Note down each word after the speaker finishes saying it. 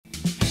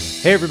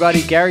Hey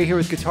everybody, Gary here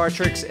with Guitar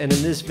Tricks, and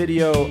in this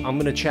video I'm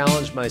going to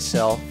challenge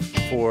myself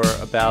for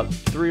about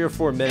 3 or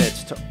 4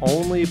 minutes to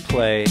only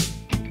play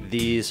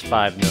these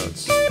 5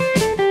 notes.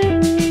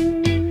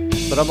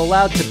 But I'm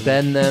allowed to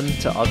bend them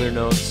to other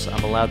notes,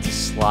 I'm allowed to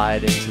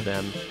slide into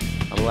them,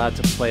 I'm allowed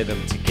to play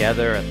them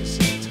together at the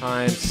same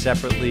time,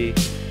 separately,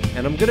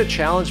 and I'm going to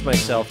challenge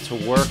myself to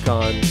work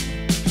on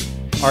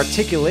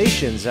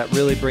articulations that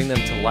really bring them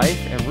to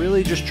life and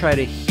really just try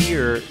to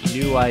hear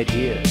new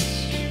ideas.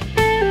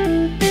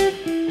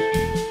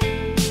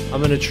 I'm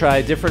going to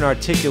try different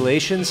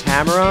articulations,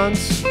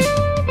 hammer-ons,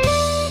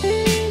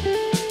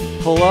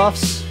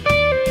 pull-offs,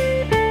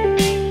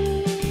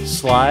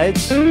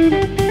 slides,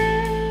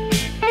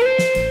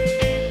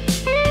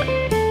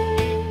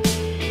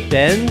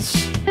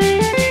 bends,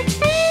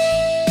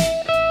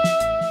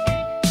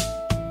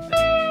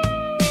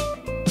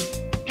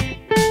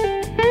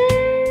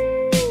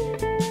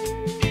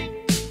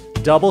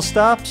 double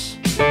stops,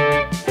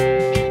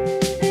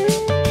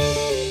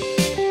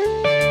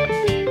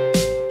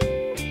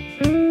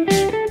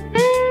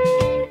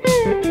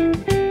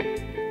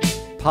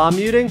 palm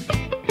muting,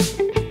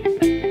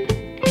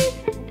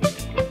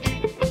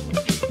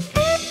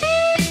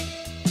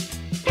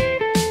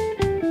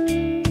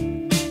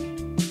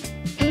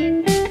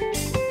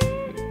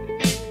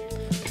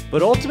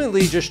 but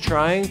ultimately just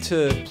trying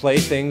to play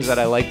things that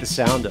I like the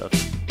sound of.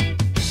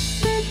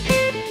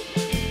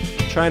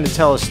 Trying to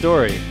tell a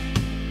story.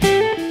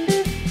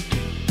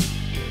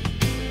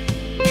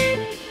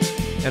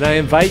 And I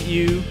invite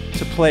you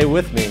to play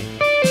with me.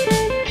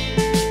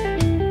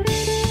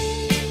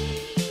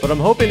 But I'm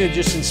hoping to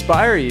just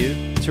inspire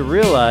you to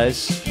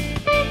realize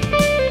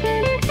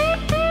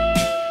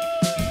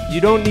you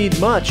don't need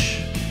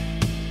much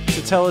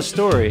to tell a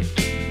story.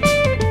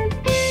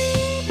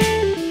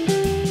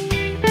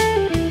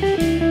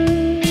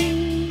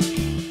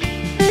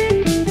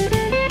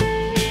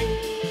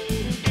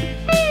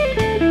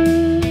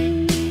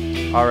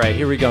 All right,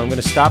 here we go. I'm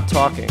going to stop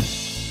talking.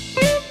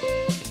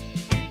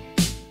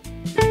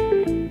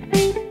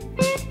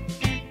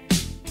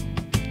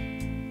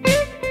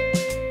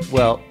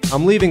 Well,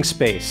 I'm leaving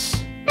space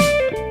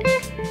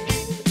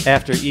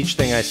after each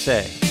thing I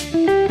say.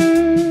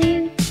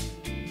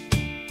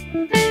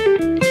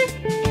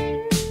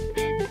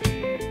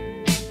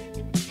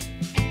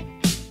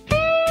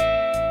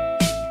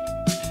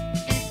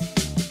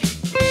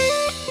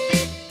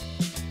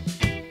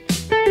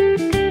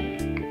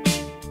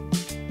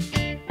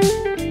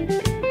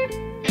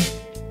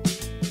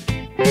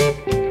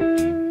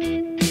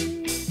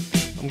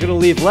 I'm going to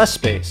leave less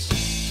space.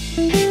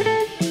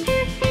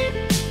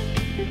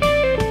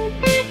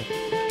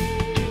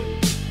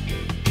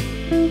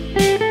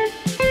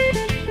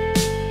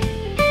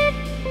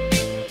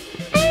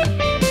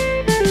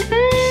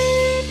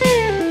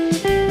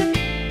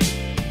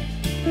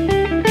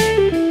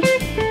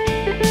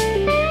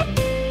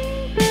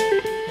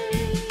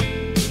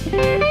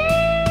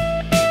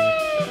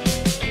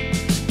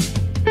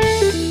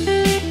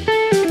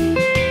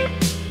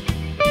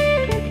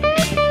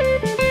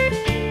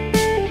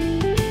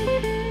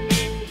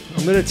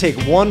 I'm going to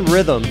take one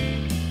rhythm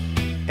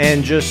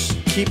and just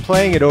keep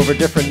playing it over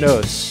different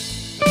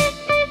notes.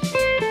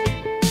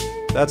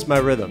 That's my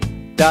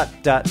rhythm. Dot,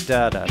 dot,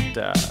 da, da,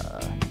 da.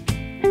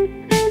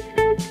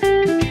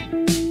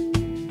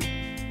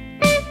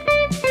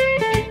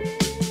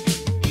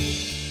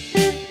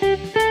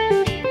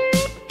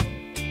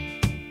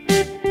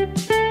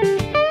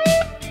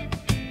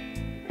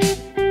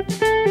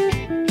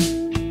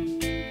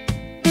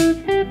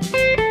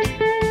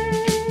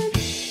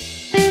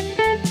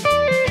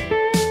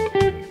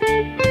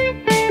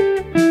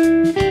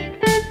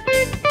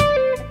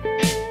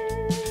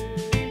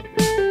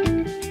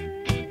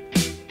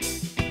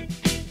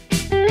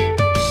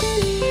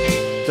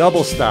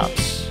 Double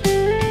stops.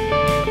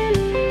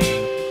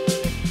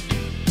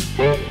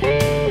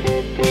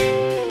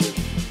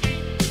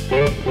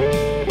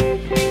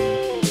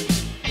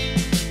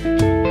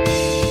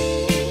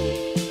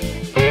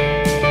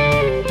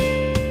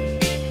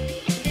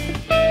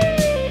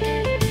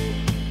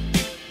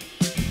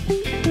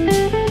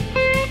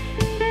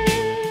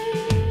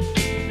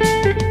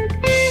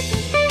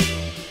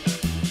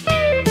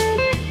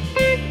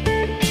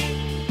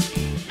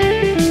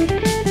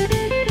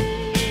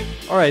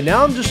 Alright,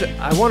 now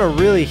I want to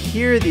really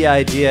hear the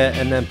idea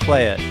and then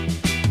play it.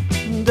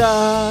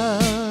 Da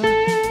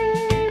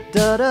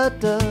da da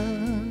da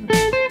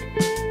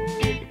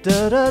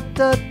da da da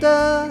da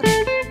da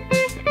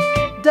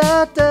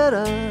da da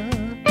da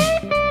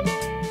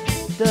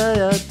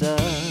da da da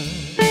da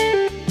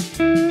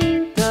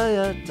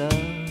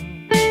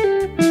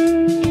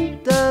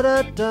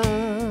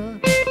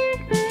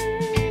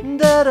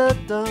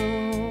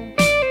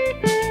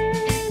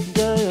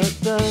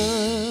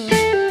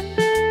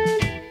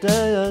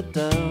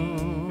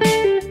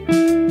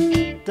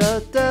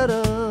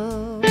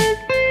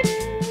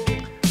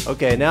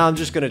Okay, now I'm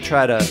just going to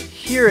try to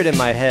hear it in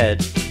my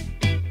head.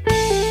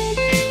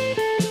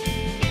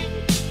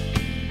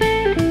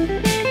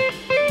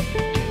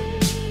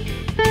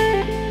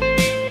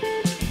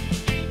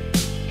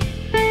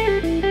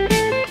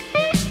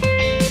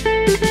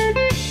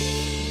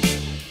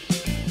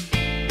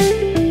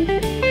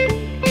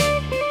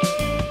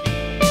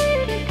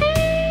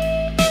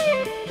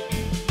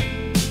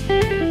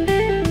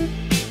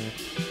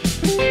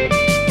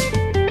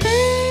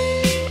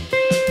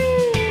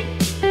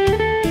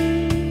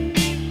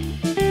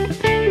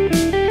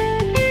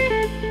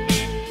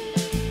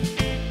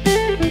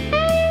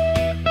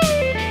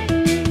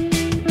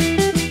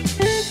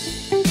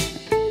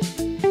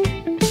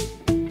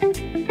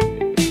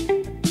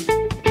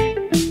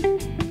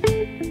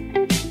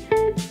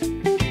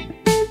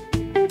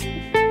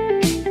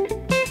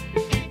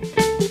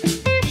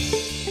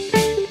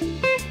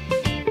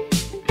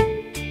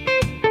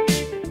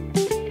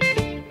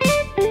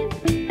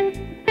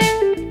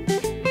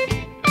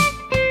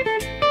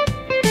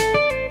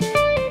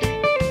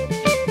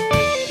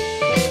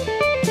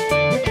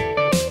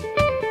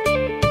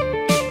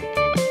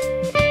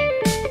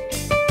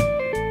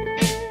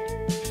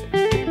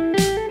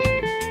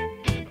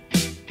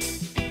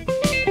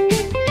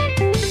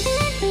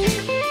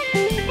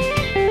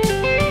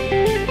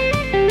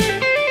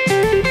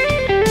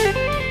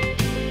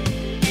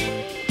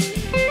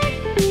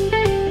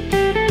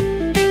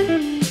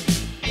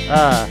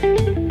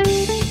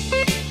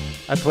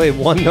 I played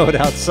one note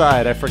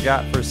outside. I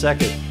forgot for a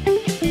second.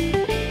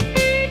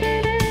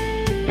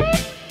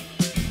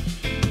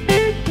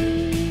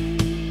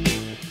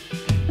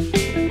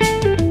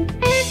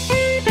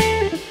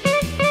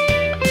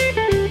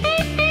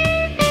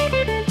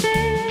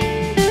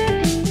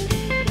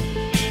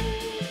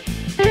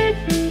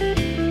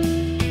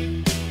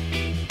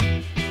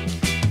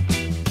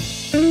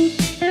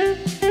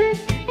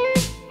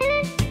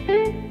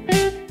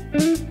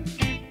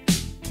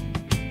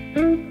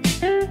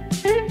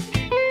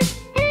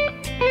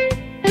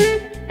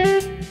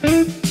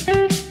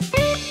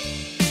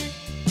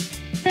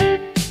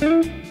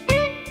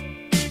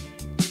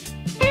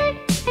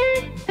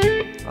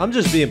 I'm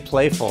just being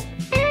playful.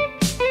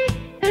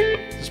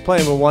 Just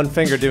playing with one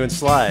finger doing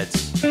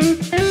slides.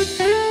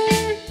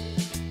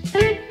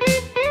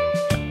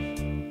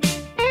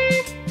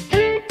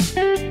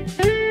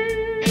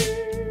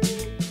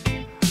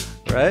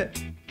 Right?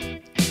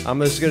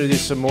 I'm just gonna do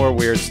some more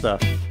weird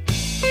stuff.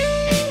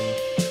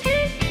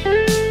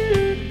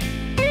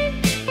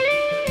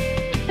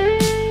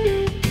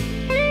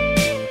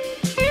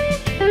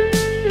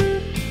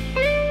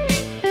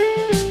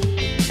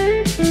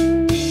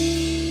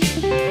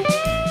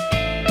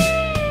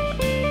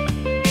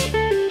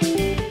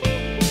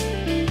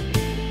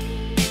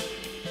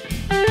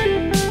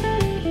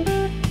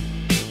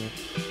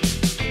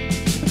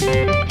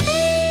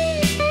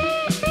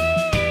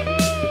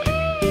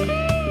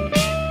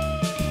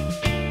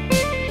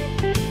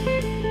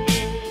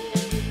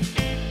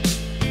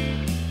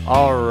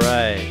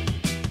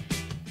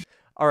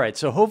 All right,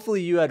 so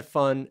hopefully you had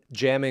fun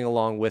jamming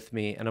along with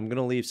me, and I'm going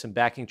to leave some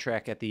backing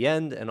track at the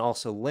end and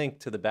also link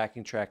to the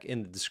backing track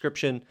in the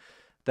description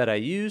that I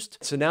used.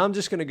 So now I'm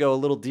just going to go a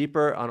little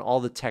deeper on all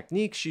the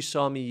techniques you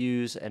saw me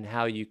use and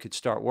how you could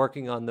start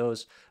working on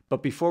those.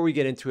 But before we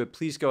get into it,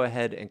 please go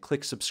ahead and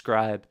click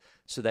subscribe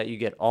so that you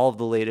get all of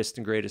the latest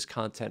and greatest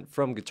content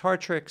from Guitar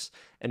Tricks.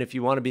 And if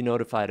you want to be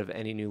notified of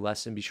any new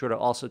lesson, be sure to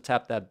also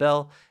tap that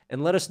bell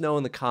and let us know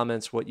in the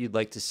comments what you'd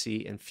like to see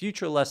in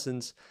future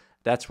lessons.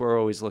 That's where we're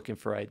always looking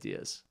for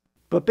ideas.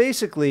 But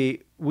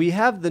basically, we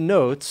have the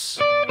notes,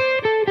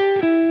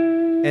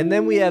 and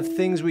then we have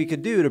things we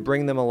could do to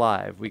bring them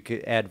alive. We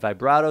could add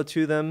vibrato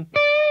to them.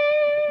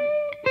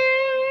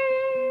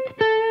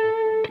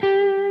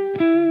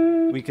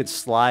 We could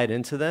slide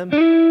into them.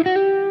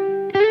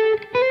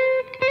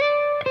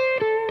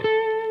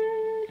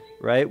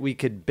 Right? We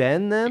could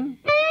bend them.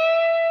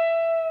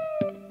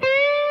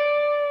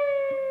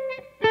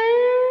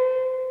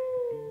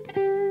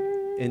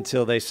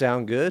 Until they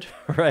sound good,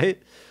 right?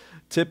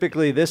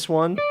 Typically this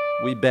one,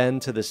 we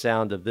bend to the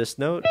sound of this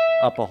note,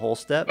 up a whole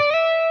step.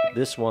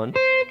 This one,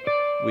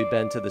 we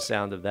bend to the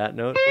sound of that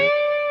note.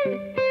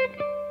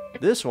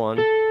 This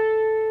one,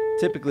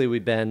 typically we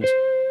bend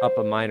up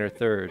a minor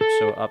third,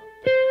 so up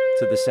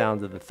to the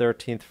sound of the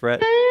 13th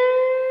fret.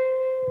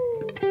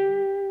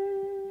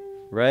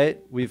 Right?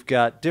 We've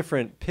got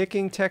different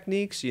picking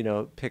techniques, you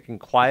know, picking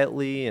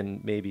quietly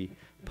and maybe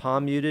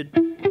palm muted.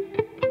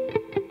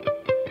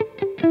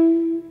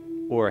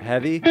 Or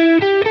heavy,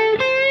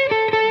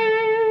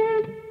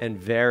 and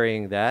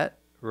varying that,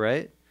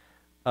 right?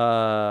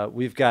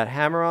 We've got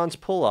hammer-ons,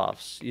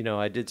 pull-offs. You know,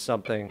 I did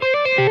something.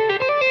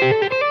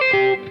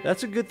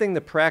 That's a good thing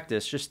to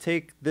practice. Just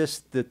take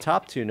the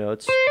top two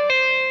notes,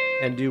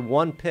 and do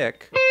one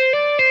pick,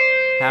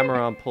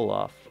 hammer-on,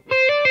 pull-off.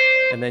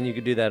 And then you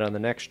could do that on the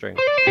next string.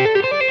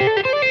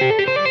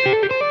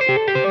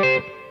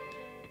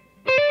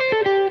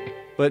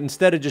 But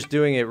instead of just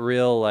doing it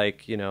real,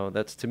 like, you know,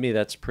 to me,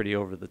 that's pretty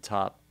over the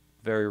top.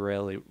 Very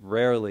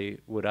rarely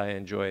would I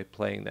enjoy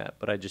playing that,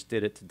 but I just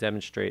did it to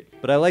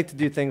demonstrate. But I like to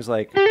do things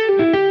like,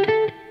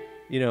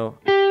 you know.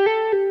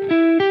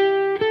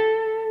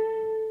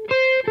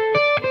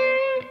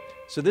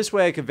 So this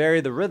way I could vary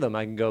the rhythm.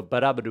 I can go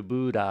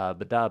ba-da-ba-doo-boo-da,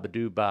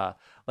 ba-da-ba-doo-ba.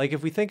 Like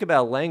if we think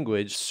about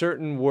language,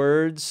 certain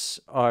words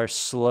are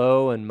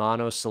slow and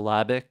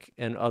monosyllabic,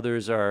 and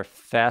others are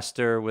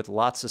faster with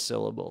lots of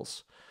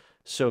syllables.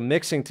 So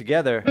mixing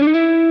together,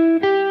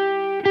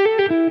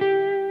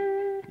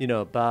 you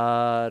know,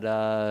 ba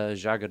da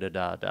jaga da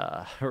da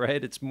da,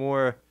 right? It's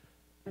more,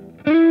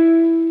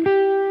 and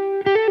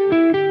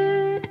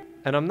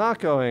I'm not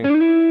going,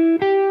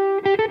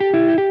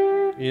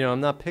 you know,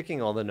 I'm not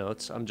picking all the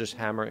notes. I'm just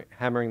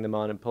hammering them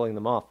on and pulling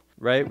them off,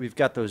 right? We've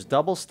got those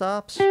double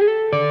stops. I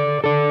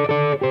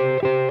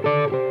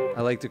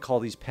like to call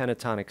these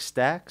pentatonic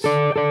stacks.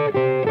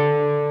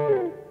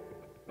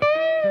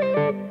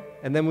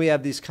 And then we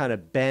have these kind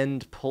of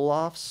bend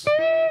pull-offs.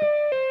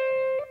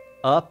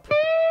 Up,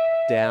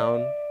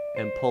 down,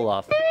 and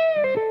pull-off.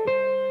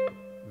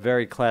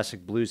 Very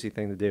classic bluesy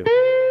thing to do.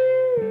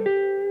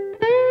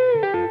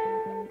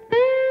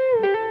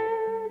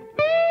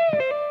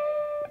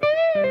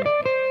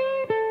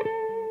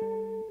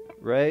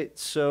 Right?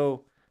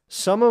 So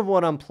some of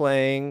what I'm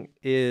playing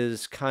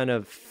is kind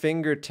of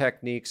finger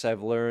techniques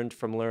I've learned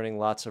from learning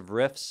lots of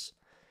riffs.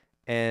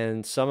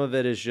 And some of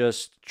it is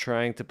just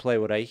trying to play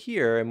what I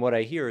hear, and what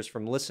I hear is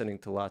from listening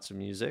to lots of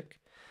music.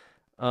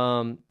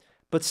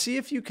 But see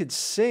if you could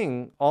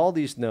sing all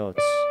these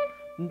notes.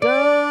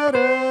 Da,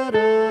 da,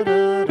 da,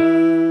 da, da,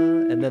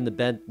 and then the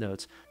bent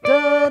notes.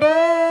 Da,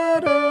 da,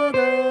 da,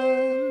 da,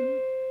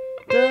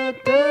 da,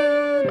 da,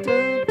 da,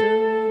 da.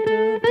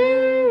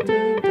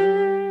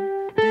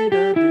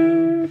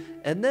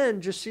 And then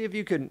just see if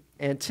you can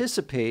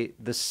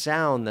anticipate the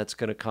sound that's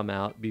going to come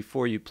out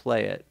before you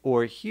play it,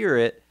 or hear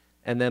it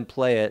and then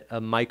play it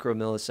a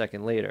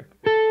micromillisecond later.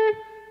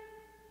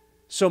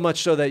 So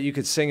much so that you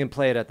could sing and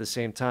play it at the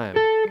same time.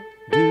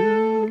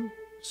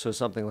 So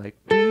something like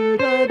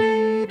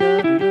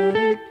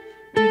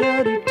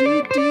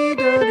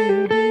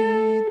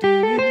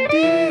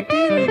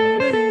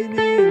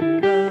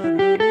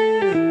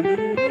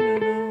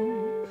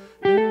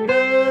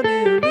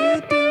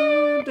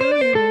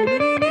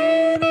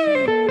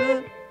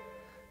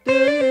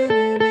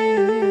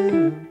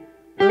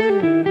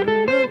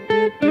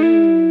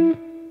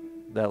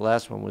that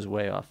last one was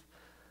way off.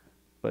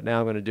 But now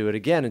I'm going to do it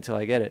again until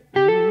I get it.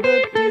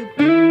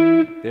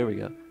 There we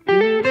go.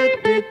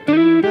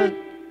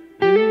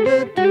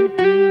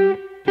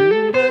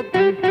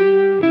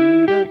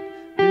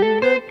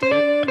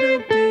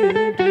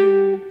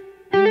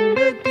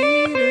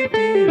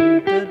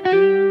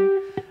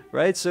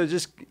 Right? So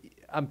just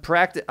I'm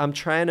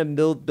trying to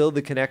build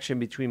the connection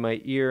between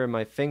my ear and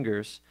my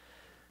fingers.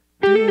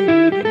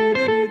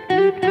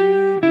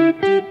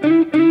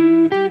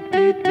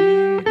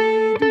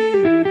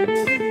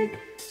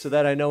 So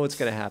that I know what's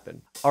going to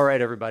happen. All right,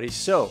 everybody.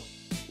 So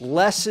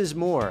less is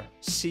more.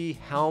 See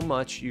how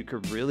much you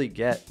could really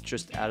get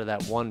just out of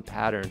that one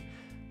pattern.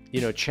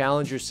 You know,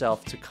 challenge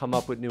yourself to come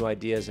up with new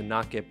ideas and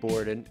not get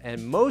bored.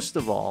 And most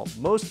of all,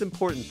 most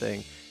important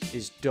thing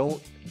is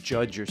don't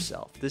judge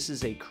yourself. This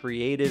is a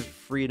creative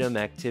freedom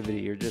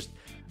activity. You're just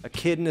a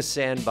kid in a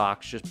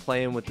sandbox, just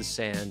playing with the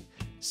sand,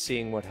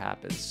 seeing what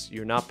happens.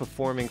 You're not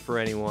performing for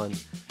anyone.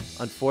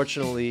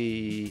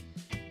 Unfortunately,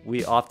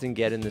 we often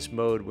get in this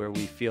mode where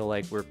we feel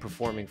like we're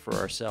performing for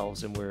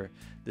ourselves and we're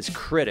this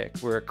critic.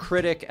 We're a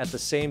critic at the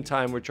same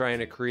time we're trying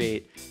to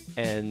create,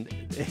 and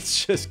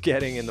it's just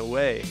getting in the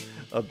way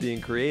of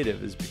being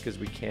creative, is because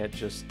we can't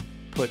just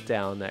put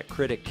down that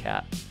critic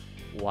cap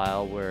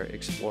while we're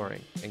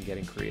exploring and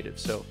getting creative.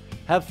 So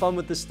have fun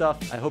with this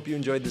stuff. I hope you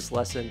enjoyed this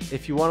lesson.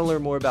 If you want to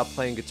learn more about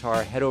playing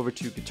guitar, head over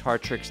to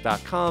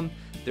guitartricks.com.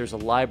 There's a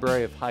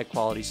library of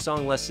high-quality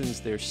song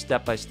lessons. There's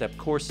step-by-step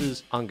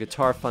courses on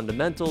guitar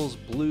fundamentals,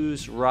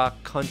 blues,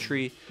 rock,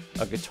 country,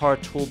 a guitar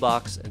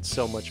toolbox, and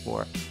so much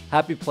more.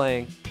 Happy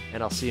playing,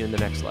 and I'll see you in the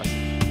next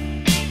lesson.